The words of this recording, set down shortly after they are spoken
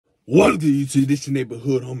Welcome to YouTube, this your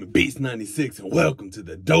neighborhood homie Beats 96, and welcome to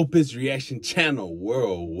the dopest reaction channel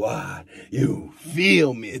worldwide. You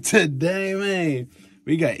feel me? Today, man,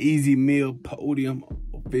 we got Easy Meal Podium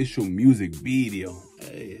official music video.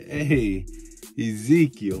 Hey,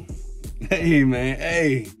 Ezekiel. Hey, man,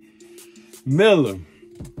 hey, Miller.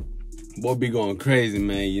 Boy be going crazy,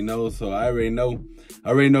 man, you know, so I already know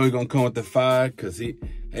he's gonna come with the fire, cause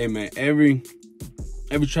hey, man, every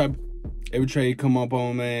track he come up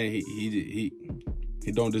on, man, he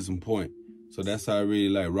don't disappoint. So that's how I really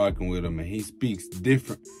like rocking with him, man. He speaks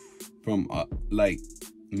different from like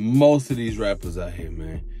most of these rappers out here,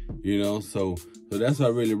 man. You know, so that's why I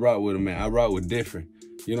really rock with him, man. I rock with different.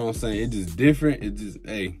 You know what I'm saying? It's just different. It's just,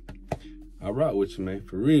 hey, I rock with you, man,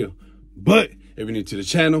 for real. But if you're new to the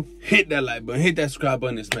channel, hit that like button, hit that subscribe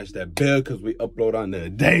button, and smash that bell, because we upload on there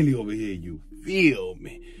daily over here. You feel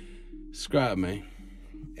me? Subscribe, man.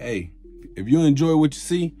 Hey, if you enjoy what you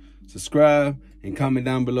see, subscribe and comment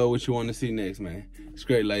down below what you want to see next, man. It's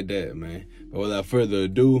great like that, man. But without further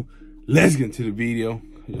ado, let's get into the video.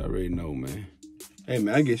 You already know, man. Hey,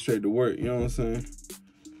 man, I get straight to work. You know what I'm saying?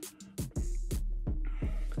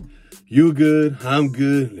 You good, I'm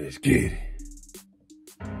good. Let's get it.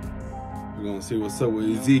 We're gonna see what's up with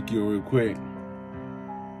Ezekiel real quick.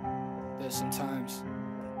 There's sometimes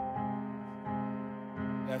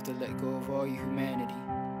you have to let go of all your humanity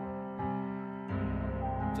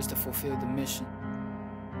just to fulfill the mission.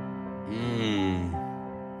 You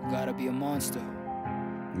gotta be a monster.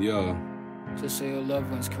 Yeah. Just so your loved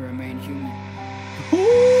ones can remain human.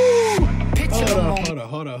 Hold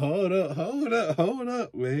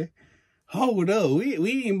up, man. Hold up.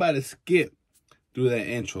 We ain't about to skip through that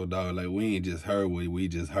intro, dog. Like, we ain't just heard what we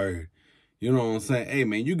just heard. You know what I'm saying? Hey,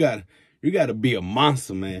 man, you gotta be a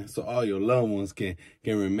monster, man, so all your loved ones can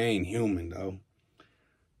remain human, dog.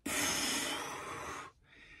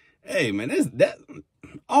 Hey, man, that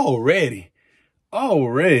already.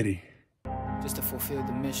 Just to fulfill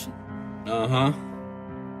the mission. You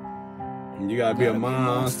gotta be a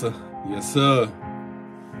monster. Yes, sir.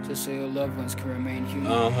 Just so your loved ones can remain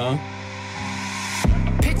human.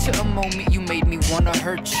 Picture a moment you made me wanna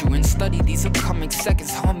hurt you, and study these upcoming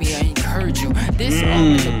seconds, homie, I encourage you. This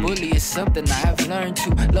moment of bully is something I have learned to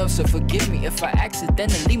love, so forgive me if I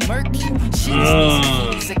accidentally murk you.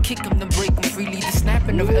 Shit's I kick them, then break them freely. The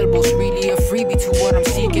snapping of elbows really a freebie to what I'm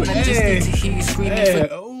seeking. I just need to hear you screaming.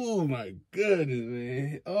 Oh my goodness,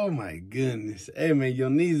 man. Oh my goodness. Hey, man, your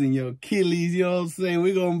knees and your Achilles, you know what I'm saying?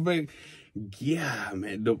 We gonna break. Yeah,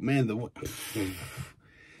 man.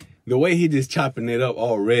 The way he just chopping it up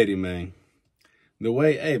already, man. The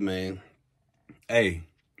way, hey, man. Hey,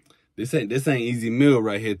 this ain't Easy Meal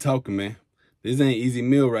right here talking, man. This ain't Easy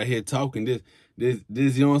Meal right here talking. This, you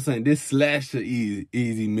know what I'm saying? This slash the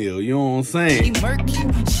easy Meal, you know what I'm saying? He murk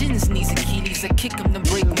you, shins, knees, Achilles, I kick them, then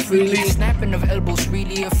break them freely. Snapping of elbows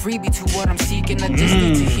really a freebie to what I'm seeking. I just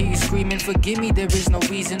need to hear you screaming, forgive me, there is no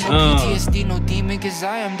reason. No PTSD, no demon, cause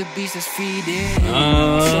I am the beast that's feeding.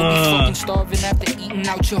 So be fucking starving after eating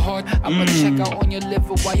out your heart. I'ma check out on your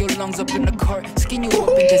liver while your lungs up in the cart. Skin you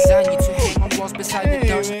up and design you to hang on walls beside the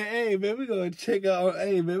dark. Hey, man, we gonna check out,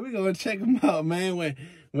 hey, man, we gonna check them out, man,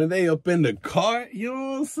 when they up in the cart, you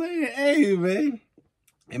know what I'm saying? Hey, man.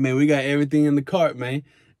 Hey, man, we got everything in the cart, man.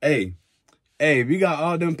 Hey, if you got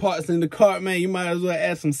all them parts in the cart, man, you might as well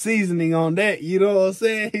add some seasoning on that, you know what I'm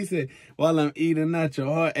saying? He said, while I'm eating out your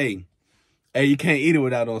heart, hey, you can't eat it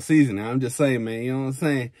without no seasoning. I'm just saying, man, you know what I'm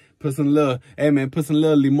saying? Put some little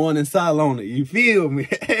limon and sal on it. You feel me?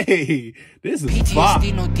 Hey, this is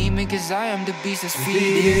PTSD, no demon, cause I am the beast that's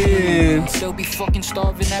feeding. Still be fucking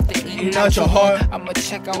starving after eating out your heart. I'ma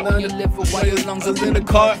check out on your liver while your lungs up in the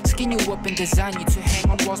cart. Skin you up and design you to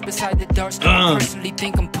hang on walls beside the darts. I personally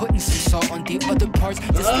think I'm putting some salt on the other parts.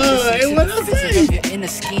 Just hey, what I'm saying? Of your inner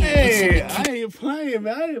skin. Hey, I ain't playing,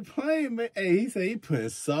 man. Hey, he said he putting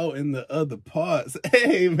salt in the other parts.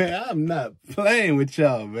 Hey, man, I'm not playing with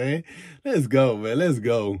y'all, man. Let's go, man. Let's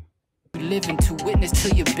go. Living to witness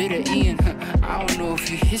till you're bitter in. I don't know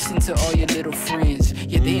if you hissing to all your little friends.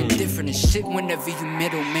 Yeah, they indifferent as shit whenever you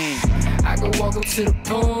middleman. I go walk up to the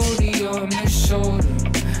podium and shoulder.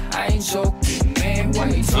 I ain't joking, man. Why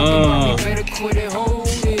you talking about me? Better quit it, hold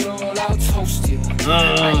it all, I'll toast you.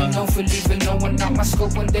 I ain't known for leaving no one out my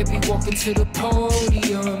scope when they be walking to the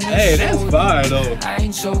podium. Hey, that's fire though. I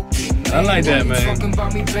ain't joking, man. I like that, man. Talking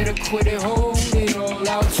about me, better quit it, hold it all,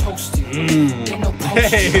 I'll toast you.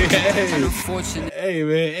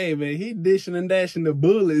 Hey, man, he dishing and dashing the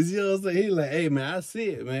bullets, you know what I'm saying? He like, hey, man, I see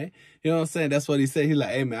it, man. You know what I'm saying? That's what he said. He like,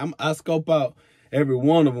 hey, man, I scope out every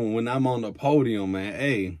one of them when I'm on the podium,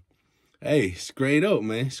 man. Hey, straight up,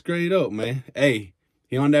 man. Straight up, man. Hey,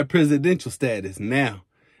 He on that presidential status now.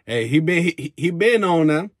 Hey, he been on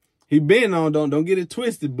now. He been on. Don't get it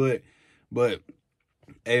twisted. But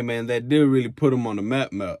hey man, that did really put him on the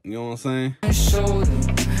map. You know what I'm saying?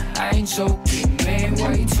 I ain't joking, man.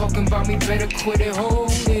 Why you talking about me? Better quit it,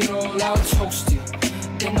 hold it all out, toast it.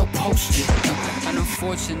 Then no post it. An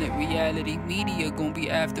unfortunate reality, media gonna be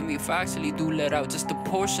after me if I actually do let out just a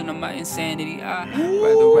portion of my insanity. I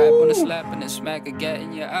rather rap on a slap and then smack a gat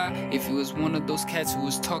in your eye. If you was one of those cats who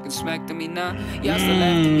was talking smack to me now, y'all still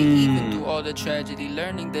laughed at me even through all the tragedy.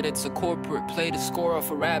 Learning that it's a corporate play to score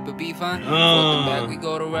off a rapper, be fine. Falling back, we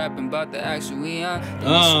go to rapping about the action we on.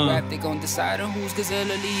 Then it's a rap, they gon' decide on who's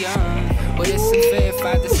Gazelle or Leon. But it's unfair if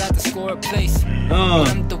I decide to score a place.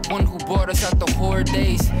 I'm the one who brought us out the horror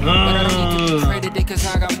days. But I don't need to be credited cause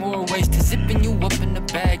I got more ways to zipping you up in the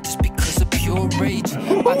bag just because of pure rage.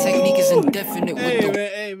 My technique is indefinite with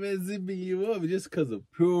hey man, zipping you up just because of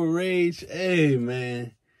pure rage. Hey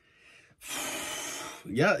man.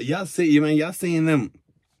 Y'all see, man, y'all seeing them,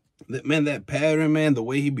 man, that pattern, man, the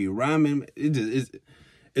way he be rhyming,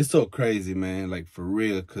 it's so crazy, man, like for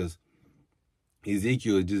real, cause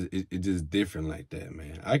Ezekiel is just different like that,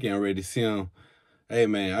 man. I can already see him. Hey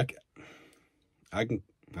man, I can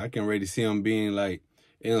already see him being like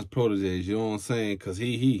M's proteges, you know what I'm saying? Cause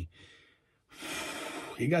he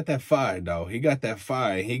got that fire, dog. He got that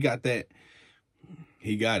fire. He got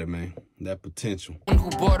it, man. That potential. One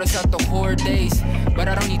who brought us out the horror days, but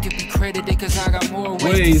I don't need to be credited cause I got more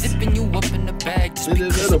ways to zipping you up in the bag just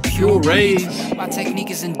because of pure rage. My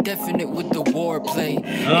technique is indefinite with the war play.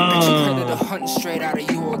 Predator hunting straight out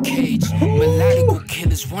of your cage. Melodical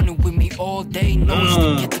killers running with me all day. Knows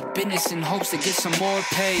to get the business in hopes to get some more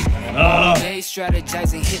pay. All day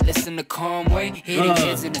strategizing hitless in a calm way. Hitting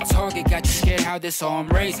heads in the target, got you scared how this arm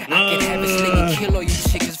raised. I can have it sling and kill all you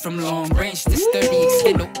chickens from long range. This 30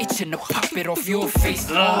 extend no itching to pop it off your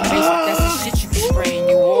face. All face, that's the shit you be spraying.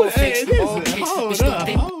 You all face, all case.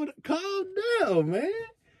 Calm down, man.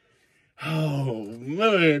 Oh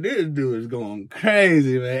man, this dude is going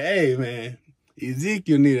crazy, man. Hey man,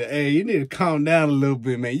 Ezekiel you need to calm down a little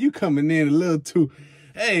bit, man. You coming in a little too,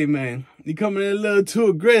 hey man, you coming in a little too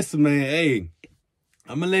aggressive, man. Hey,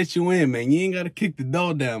 I'm gonna let you in, man. You ain't gotta kick the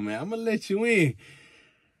door down, man. I'm gonna let you in.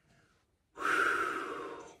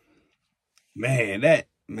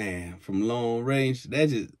 Man, from long range,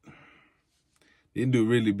 this dude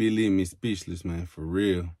really be leaving me speechless, man, for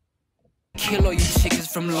real. Kill all you chickens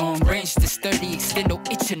from long range. This 30 extend no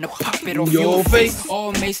itching to pop it off your face.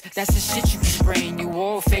 All mace, that's the shit you be spraying. You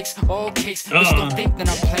all fakes, all cakes. Bitch don't think that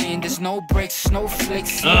I'm playing. There's no breaks,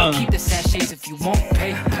 snowflakes. Keep the sachets if you won't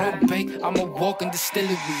pay. Probate, I'm a walking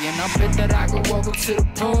distillery, and I bet that I can walk up to the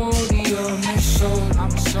podium and show.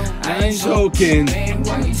 I ain't joking. Man,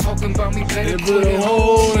 why you talking about me? Better put a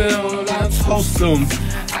hole in all that wholesome.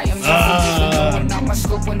 I am not my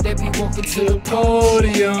scope when they be walking to the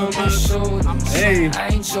podium and show. Hey, I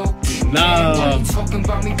ain't joking. Nah. Why you talking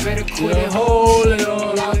about me? Better quit it, hold it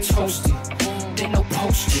all out, toast it. They no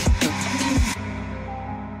post it.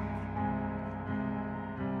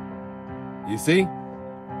 You see?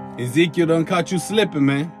 Ezekiel done caught you slipping,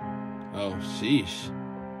 man. Oh, sheesh.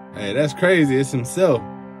 Hey, that's crazy. It's himself.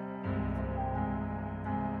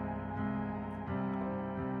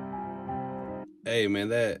 Hey, man,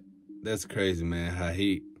 that's crazy, man. How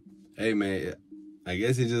he... Hey, man, I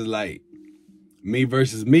guess it's just like me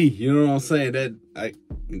versus me. You know what I'm saying?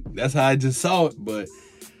 That's how I just saw it, but...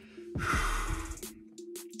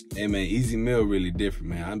 Hey, man, Easy Mill really different,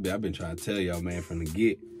 man. I've been trying to tell y'all, man, from the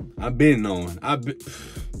get. I've been knowing,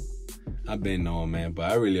 man,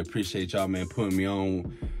 but I really appreciate y'all, man, putting me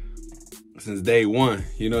on since day one.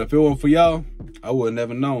 You know, if it wasn't for y'all, I would have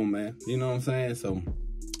never known, man. You know what I'm saying? So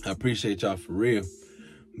I appreciate y'all for real.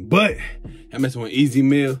 But y'all messing with Easy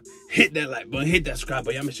Mill. Hit that like button, hit that subscribe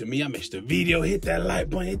button. Y'all messing with me, y'all messed the video. Hit that like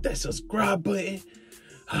button, hit that subscribe button.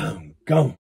 I'm gone.